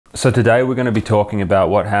So today we're going to be talking about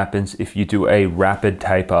what happens if you do a rapid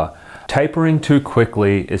taper. Tapering too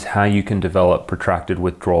quickly is how you can develop protracted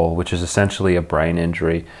withdrawal, which is essentially a brain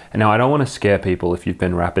injury. And now I don't want to scare people if you've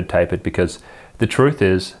been rapid tapered, because the truth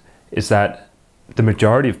is that the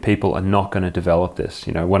majority of people are not going to develop this.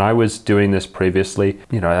 You know, when I was doing this previously,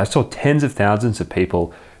 I saw tens of thousands of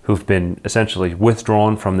people who've been essentially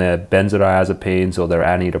withdrawn from their benzodiazepines or their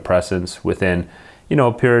antidepressants within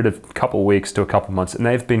a period of a couple of weeks to a couple of months, and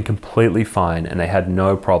they've been completely fine and they had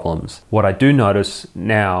no problems. What I do notice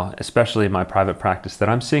now, especially in my private practice, that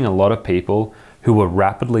I'm seeing a lot of people who were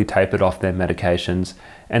rapidly tapered off their medications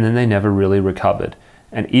and then they never really recovered.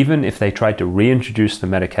 And even if they tried to reintroduce the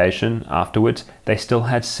medication afterwards, they still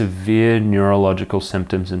had severe neurological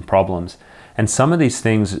symptoms and problems. And some of these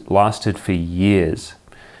things lasted for years.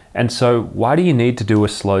 And so why do you need to do a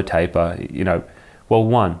slow taper? Well,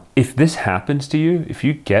 one, if this happens to you, if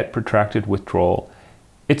you get protracted withdrawal,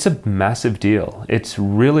 it's a massive deal. It's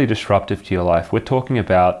really disruptive to your life. We're talking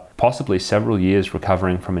about possibly several years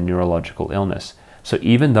recovering from a neurological illness. So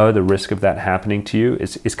even though the risk of that happening to you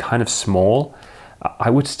is kind of small, I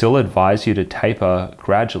would still advise you to taper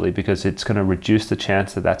gradually, because it's going to reduce the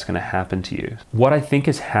chance that that's going to happen to you. What I think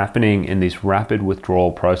is happening in these rapid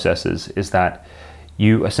withdrawal processes is that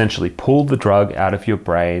you essentially pull the drug out of your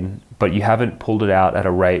brain, but you haven't pulled it out at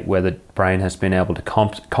a rate where the brain has been able to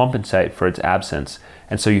compensate for its absence.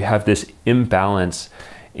 And so you have this imbalance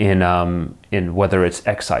in whether it's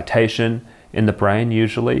excitation in the brain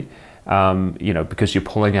usually, because you're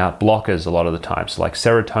pulling out blockers a lot of the time. So like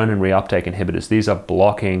serotonin reuptake inhibitors, these are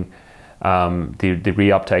blocking the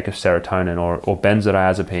reuptake of serotonin, or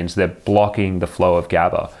benzodiazepines, they're blocking the flow of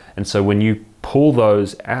GABA. And so when you pull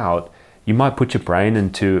those out, you might put your brain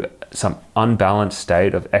into some unbalanced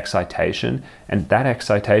state of excitation, and that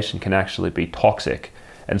excitation can actually be toxic.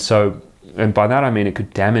 And by that I mean it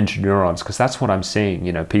could damage neurons, because that's what I'm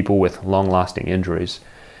seeing, people with long-lasting injuries.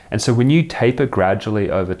 And so when you taper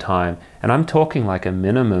gradually over time, and I'm talking like a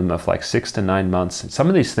minimum of like 6 to 9 months, and some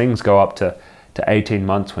of these things go up to 18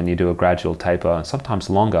 months when you do a gradual taper, and sometimes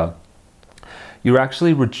longer, you're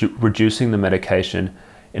actually reducing the medication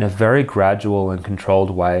in a very gradual and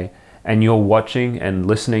controlled way. And you're watching and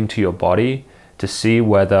listening to your body to see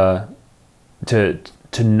whether to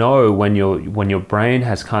know when your brain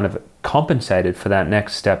has kind of compensated for that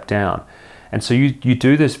next step down. And so you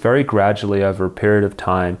do this very gradually over a period of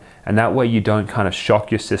time, and that way you don't kind of shock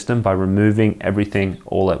your system by removing everything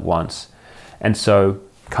all at once. And so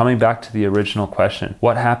coming back to the original question,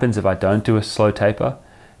 what happens if I don't do a slow taper?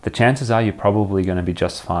 The chances are you're probably going to be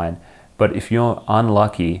just fine. But if you're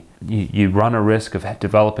unlucky, you run a risk of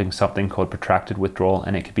developing something called protracted withdrawal,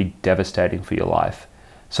 and it could be devastating for your life.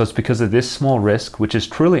 So it's because of this small risk, which is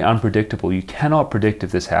truly unpredictable. You cannot predict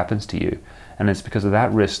if this happens to you. And it's because of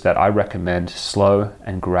that risk that I recommend slow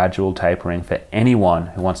and gradual tapering for anyone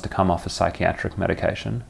who wants to come off a psychiatric medication.